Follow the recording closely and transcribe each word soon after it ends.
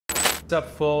What's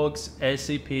up folks,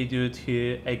 SAPdude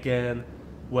here again.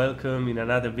 Welcome in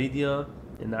another video,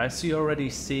 and as you already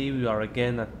see, we are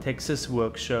again at Texas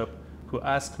workshop who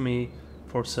asked me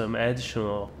for some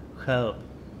additional help.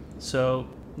 So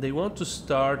they want to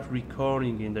start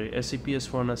recording in their SAP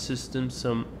S/4HANA system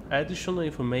some additional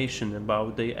information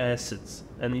about the assets,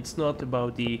 and it's not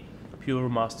about the pure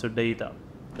master data.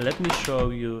 Let me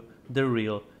show you the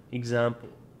real example.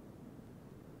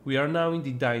 We are now in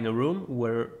the dyno room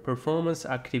where performance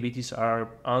activities are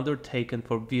undertaken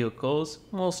for vehicles,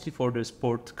 mostly for the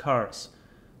sport cars.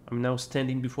 I'm now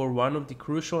standing before one of the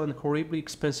crucial and horribly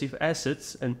expensive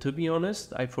assets, and to be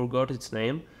honest, I forgot its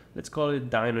name. Let's call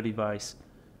it dyno device.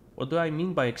 What do I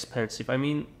mean by expensive? I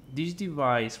mean, this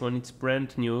device when it's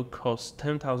brand new costs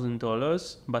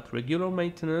 $10,000, but regular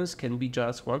maintenance can be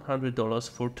just $100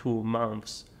 for 2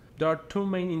 months. There are two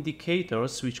main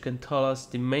indicators which can tell us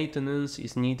the maintenance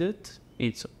is needed.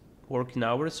 It's working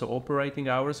hours, so operating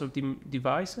hours of the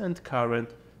device, and current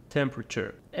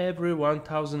temperature. Every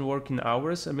 1000 working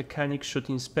hours a mechanic should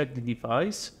inspect the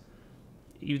device.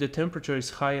 If the temperature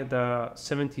is higher than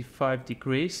 75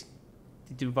 degrees,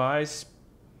 the device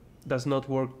does not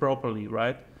work properly,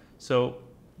 right? So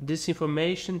this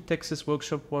information Texas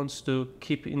Workshop wants to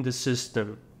keep in the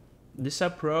system. This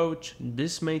approach,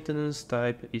 this maintenance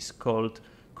type is called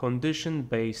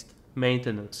condition-based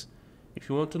maintenance. If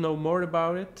you want to know more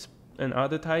about it and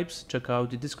other types, check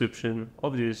out the description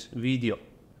of this video.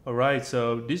 Alright,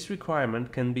 so this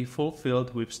requirement can be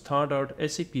fulfilled with standard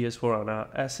SAP S/4HANA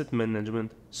asset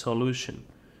management solution.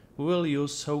 We will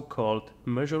use so-called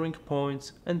measuring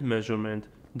points and measurement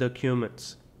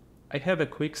documents. I have a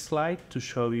quick slide to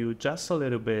show you just a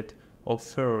little bit of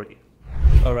theory.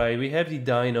 Alright, we have the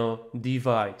dyno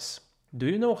device. Do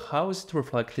you know how is it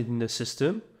reflected in the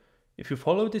system? If you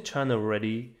follow the channel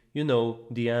already, you know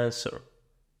the answer.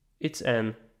 It's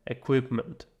an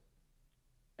equipment.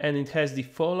 And it has the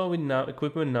following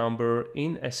equipment number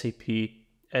in SAP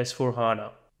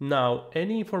S/4HANA. Now,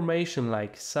 any information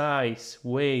like size,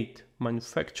 weight,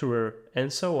 manufacturer,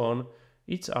 and so on,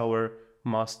 it's our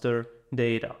master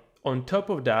data. On top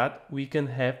of that, we can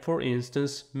have, for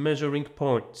instance, measuring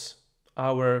points,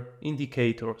 our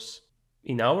indicators.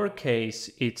 In our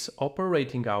case, it's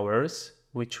operating hours,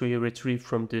 which we retrieve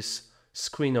from this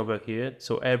screen over here.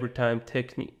 So every time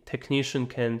technician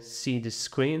can see the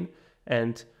screen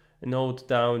and note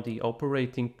down the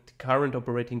current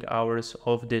operating hours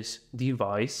of this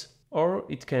device. Or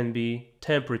it can be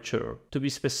temperature, to be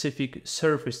specific,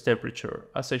 surface temperature.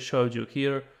 As I showed you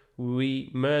here, we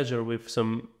measure with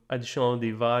some additional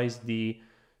device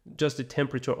just the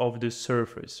temperature of the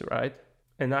surface, right?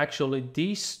 And actually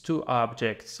these two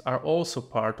objects are also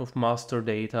part of master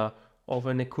data of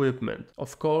an equipment.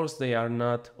 Of course, they are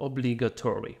not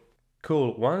obligatory.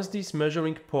 Cool, once these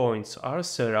measuring points are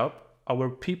set up, our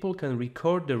people can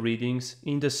record the readings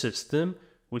in the system,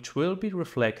 which will be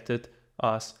reflected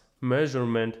as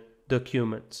measurement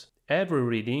documents. Every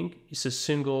reading is a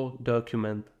single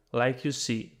document, like you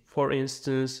see. For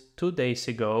instance, 2 days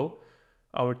ago,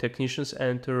 our technicians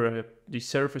enter the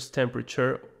surface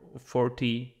temperature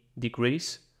 40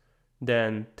 degrees,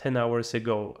 then 10 hours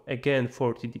ago again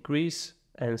 40 degrees,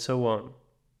 and so on.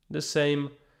 The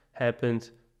same happened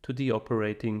to the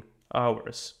operating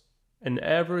hours. And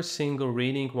every single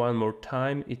reading one more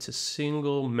time, it's a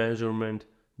single measurement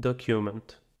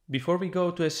document. Before we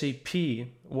go to SAP,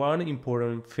 one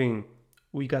important thing.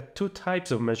 We got two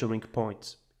types of measuring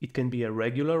points. It can be a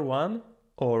regular one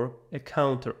or a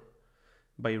counter.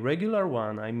 By regular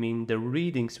one, I mean the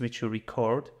readings which you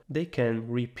record, they can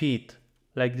repeat,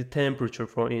 like the temperature,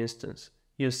 for instance.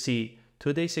 You see,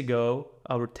 2 days ago,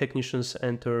 our technicians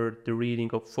entered the reading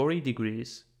of 40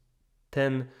 degrees.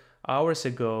 10 hours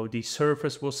ago, the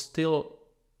surface was still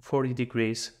 40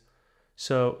 degrees.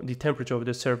 So the temperature of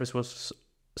the surface was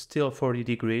still 40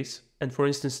 degrees. And for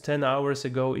instance, 10 hours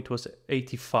ago, it was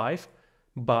 85,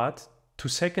 but 2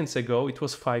 seconds ago it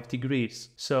was 5 degrees.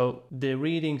 So the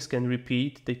readings can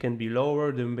repeat, they can be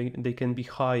lower, they can be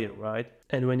higher, right?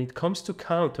 And when it comes to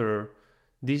counter,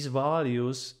 these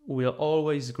values will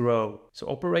always grow. So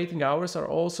operating hours are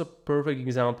also a perfect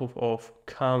example of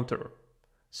counter.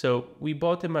 So we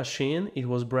bought a machine, it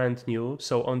was brand new.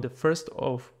 So on the 1st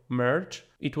of March,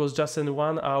 it was just in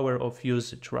 1 hour of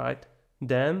usage, right?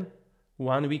 Then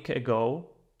 1 week ago,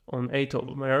 on 8th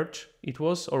of March, it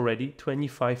was already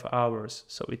 25 hours.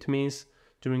 So it means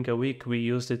during a week we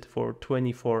used it for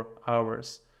 24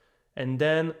 hours. And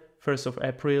then 1st of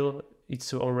April,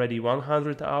 it's already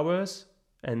 100 hours.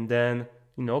 And then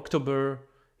in October,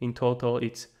 in total,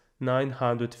 it's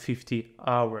 950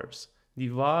 hours. The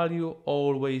value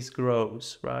always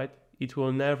grows, right? it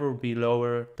will never be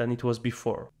lower than it was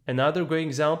before. Another great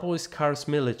example is car's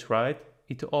mileage, right?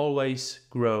 It always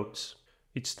grows.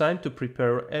 It's time to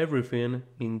prepare everything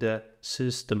in the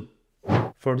system.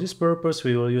 For this purpose,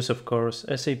 we will use, of course,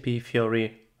 SAP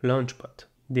Fiori Launchpad.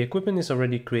 The equipment is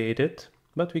already created,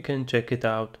 but we can check it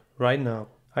out right now.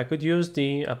 I could use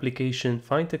the application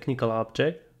Find Technical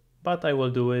Object, but I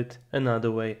will do it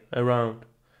another way around.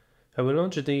 I will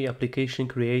launch the application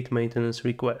Create Maintenance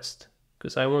Request,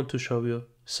 because I want to show you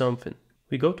something.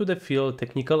 We go to the field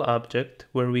Technical Object,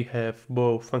 where we have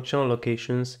both functional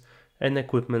locations and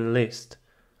equipment list.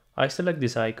 I select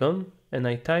this icon and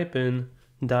I type in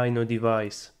Dyno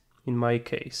device, in my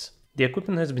case. The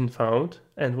equipment has been found,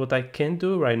 and what I can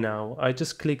do right now, I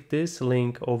just click this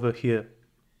link over here.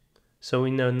 So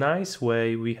in a nice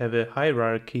way, we have a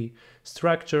hierarchy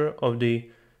structure of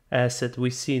the asset. We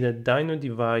see that Dyno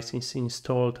device is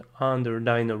installed under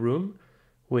Dyno room,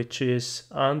 which is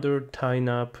under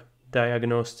TineUp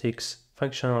diagnostics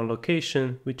functional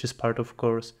location, which is part of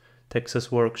course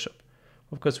Texas Workshop.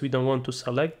 Of course, we don't want to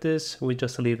select this, we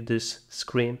just leave this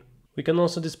screen. We can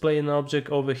also display an object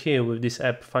over here with this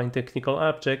app Find Technical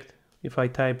Object. If I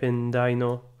type in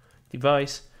Dyno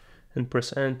device and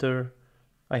press enter,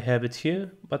 I have it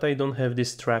here, but I don't have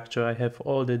this structure. I have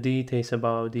all the details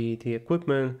about the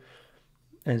equipment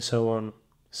and so on.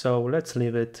 So let's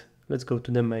leave it. Let's go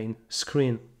to the main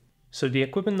screen. So the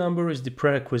equipment number is the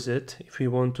prerequisite if we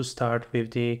want to start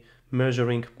with the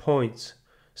measuring points.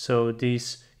 So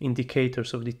these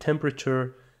indicators of the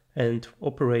temperature and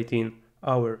operating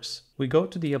hours. We go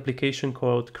to the application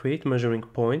called Create Measuring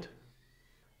Point,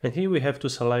 and here we have to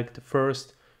select the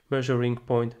first measuring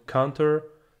point counter.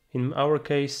 In our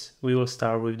case, we will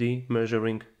start with the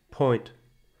measuring point.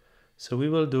 So we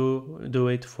will do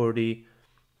it for the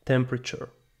temperature.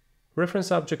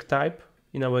 Reference object type,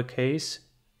 in our case,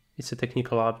 it's a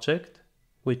technical object,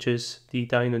 which is the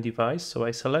Dyno device. So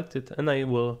I select it and I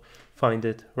will find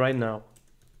it right now.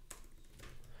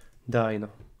 Dyno.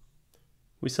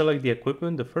 We select the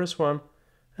equipment, the first one,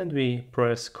 and we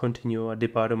press continue at the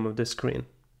bottom of the screen.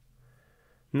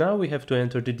 Now we have to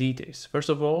enter the details. First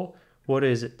of all, what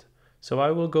is it? So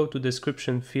I will go to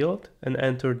description field and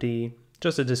enter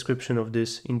just a description of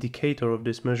this indicator of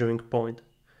this measuring point.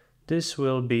 This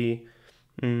will be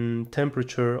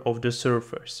temperature of the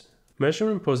surface.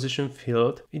 Measuring position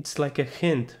field, it's like a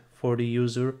hint for the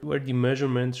user where the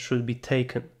measurement should be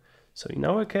taken. So in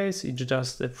our case, it's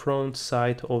just the front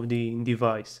side of the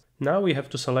device. Now we have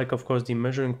to select, of course, the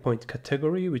measuring point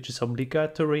category, which is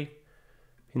obligatory.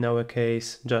 In our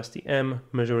case, just the M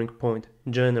measuring point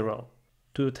general.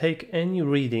 To take any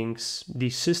readings, the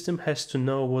system has to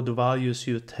know what values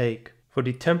you take. For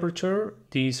the temperature,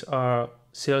 these are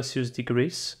Celsius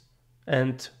degrees,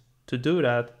 and to do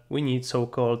that, we need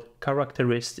so-called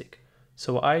characteristic.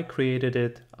 So I created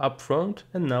it up front,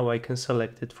 and now I can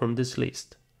select it from this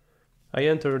list. I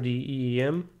enter the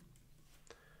EAM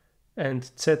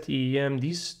and set EAM,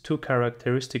 these two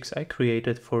characteristics I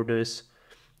created for this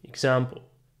example.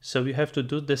 So you have to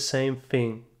do the same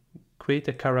thing. Create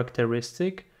a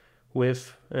characteristic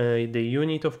with the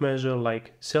unit of measure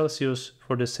like Celsius.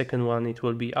 For the second one, it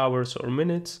will be hours or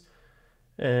minutes.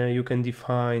 You can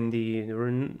define the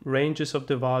ranges of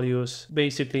the values.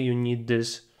 Basically, you need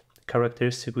this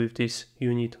characteristic with this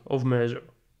unit of measure.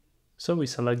 So we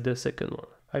select the second one.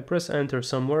 I press enter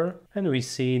somewhere and we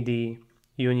see the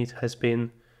unit has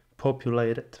been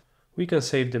populated. We can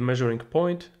save the measuring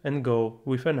point and go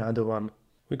with another one.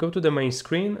 We go to the main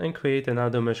screen and create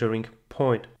another measuring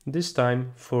point, this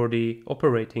time for the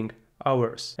operating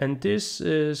hours. And this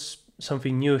is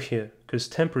something new here, because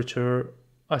temperature,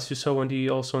 as you saw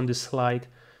also on the slide,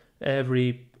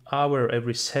 every hour,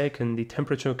 every second, the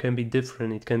temperature can be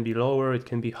different. It can be lower, it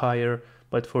can be higher.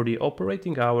 But for the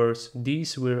operating hours,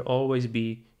 these will always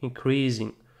be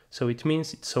increasing. So it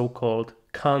means it's so-called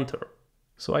counter.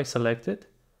 So I select it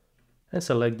and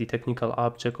select the technical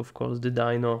object, of course, the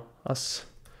Dyno as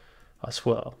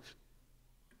well.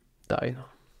 Dyno.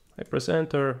 I press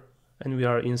enter and we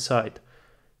are inside.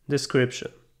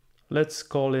 Description. Let's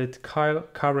call it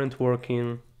current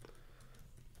working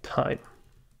time.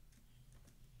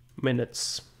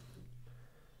 Minutes.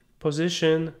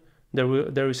 Position.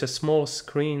 There is a small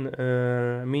screen,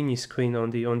 mini screen on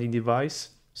the device.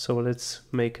 So let's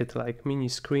make it like mini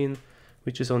screen,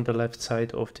 which is on the left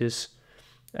side of this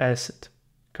asset.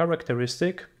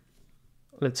 Characteristic.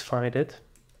 Let's find it.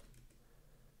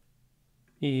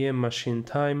 EAM machine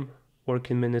time,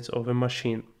 working minutes over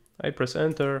machine. I press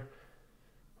enter.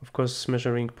 Of course,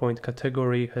 measuring point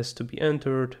category has to be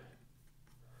entered.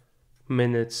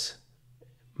 Minutes.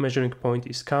 Measuring point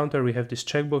is counter. We have this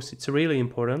checkbox. It's really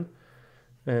important.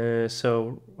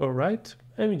 Alright,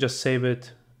 and we just save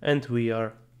it and we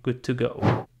are good to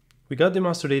go. We got the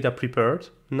master data prepared.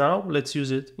 Now let's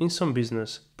use it in some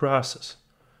business process.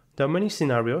 There are many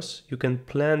scenarios. You can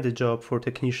plan the job for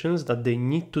technicians that they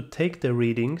need to take the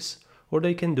readings, or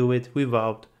they can do it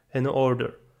without an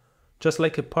order. Just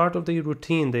like a part of their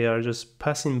routine, they are just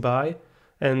passing by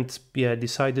and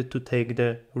decided to take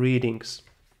the readings.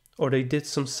 Or they did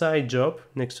some side job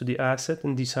next to the asset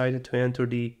and decided to enter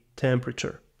the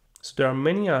temperature. So there are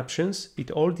many options.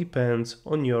 It all depends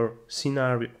on your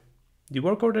scenario. The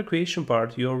work order creation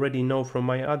part you already know from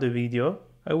my other video.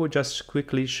 I will just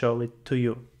quickly show it to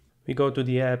you. We go to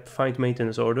the app, find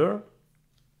maintenance order.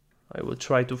 I will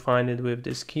try to find it with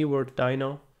this keyword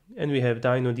dyno. And we have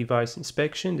dyno device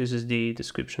inspection. This is the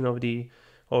description of the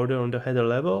order on the header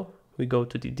level. We go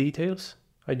to the details.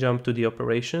 I jump to the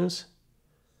operations.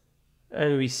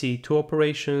 And we see two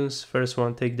operations. First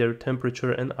one, take their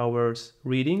temperature and hours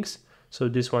readings. So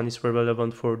this one is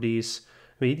relevant for this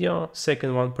video.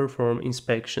 Second one, perform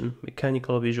inspection,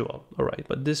 mechanical visual. Alright,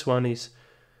 but this one is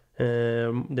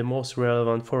the most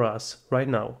relevant for us right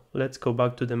now. Let's go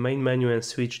back to the main menu and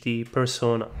switch the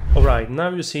persona. Alright, now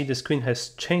you see the screen has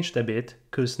changed a bit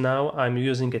because now I'm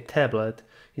using a tablet.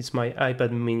 It's my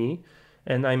iPad mini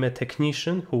and I'm a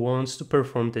technician who wants to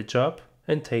perform the job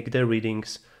and take the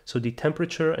readings. So the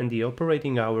temperature and the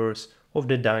operating hours of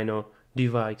the dyno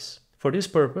device. For this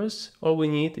purpose, all we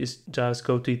need is just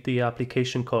go to the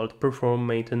application called Perform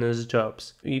Maintenance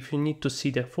Jobs. If you need to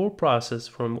see the full process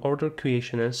from order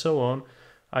creation and so on,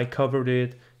 I covered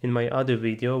it in my other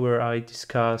video where I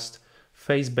discussed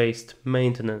phase-based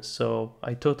maintenance. So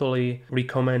I totally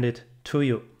recommend it to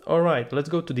you. Alright, let's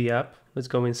go to the app. Let's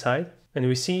go inside. And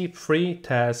we see 3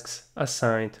 tasks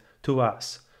assigned to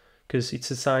us. Because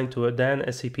it's assigned to a Dan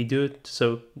SAPdude,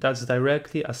 so that's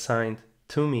directly assigned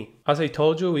to me. As I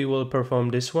told you, we will perform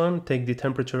this one, take the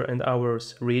temperature and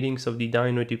hours readings of the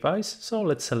dyno device, so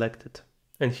let's select it.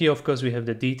 And here of course we have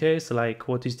the details, like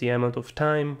what is the amount of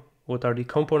time, what are the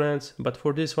components, but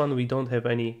for this one we don't have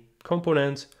any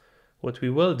components. What we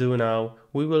will do now,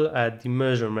 we will add the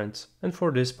measurements, and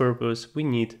for this purpose we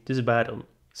need this button.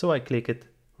 So I click it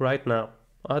right now,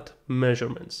 add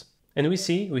measurements. And we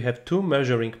see we have 2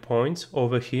 measuring points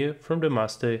over here from the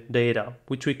master data,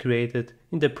 which we created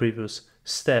in the previous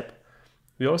step.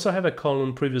 We also have a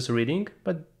column previous reading,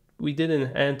 but we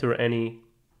didn't enter any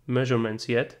measurements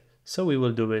yet, so we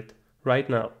will do it right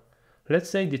now. Let's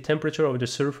say the temperature of the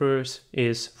surface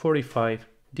is 45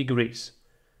 degrees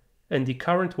and the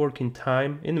current working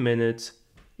time in minutes,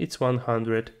 it's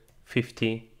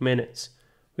 150 minutes.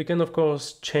 We can of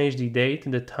course change the date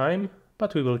and the time,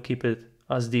 but we will keep it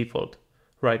as default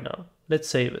right now. Let's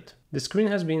save it. The screen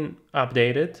has been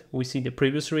updated. We see the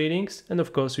previous readings and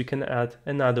of course we can add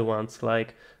another ones,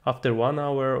 like after 1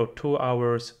 hour or 2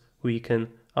 hours we can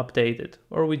update it,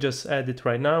 or we just add it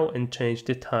right now and change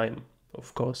the time,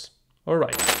 of course.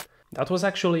 Alright, that was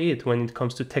actually it when it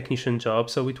comes to technician job.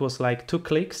 So it was like 2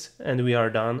 clicks and we are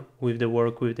done with the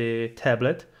work with the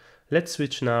tablet. Let's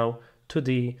switch now to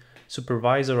the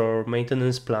supervisor or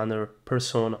maintenance planner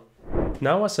persona.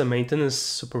 Now as a maintenance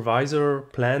supervisor,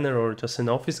 planner, or just an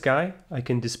office guy, I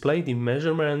can display the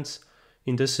measurements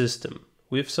in the system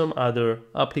with some other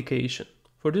application.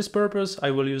 For this purpose, I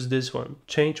will use this one,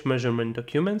 Change Measurement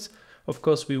Documents. Of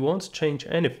course, we won't change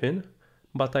anything,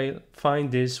 but I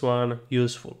find this one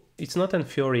useful. It's not a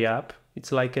Fiori app,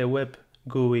 it's like a web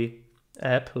GUI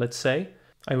app, let's say.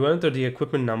 I will enter the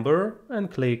equipment number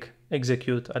and click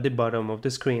Execute at the bottom of the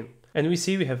screen. And we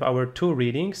see we have our 2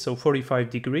 readings, so 45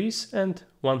 degrees and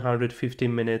 150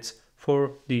 minutes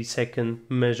for the second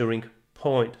measuring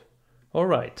point.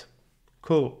 Alright,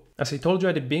 cool. As I told you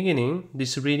at the beginning,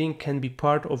 this reading can be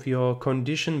part of your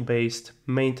condition-based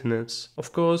maintenance.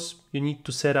 Of course, you need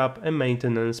to set up a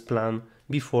maintenance plan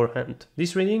beforehand.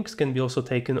 These readings can be also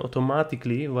taken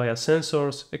automatically via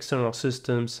sensors, external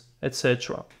systems,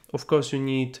 etc. Of course, you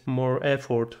need more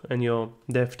effort and your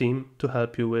dev team to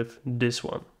help you with this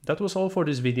one. That was all for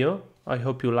this video. I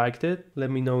hope you liked it.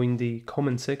 Let me know in the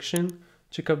comment section.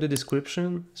 Check out the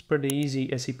description, spread the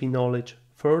easy SAP knowledge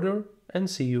further, and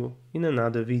see you in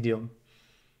another video.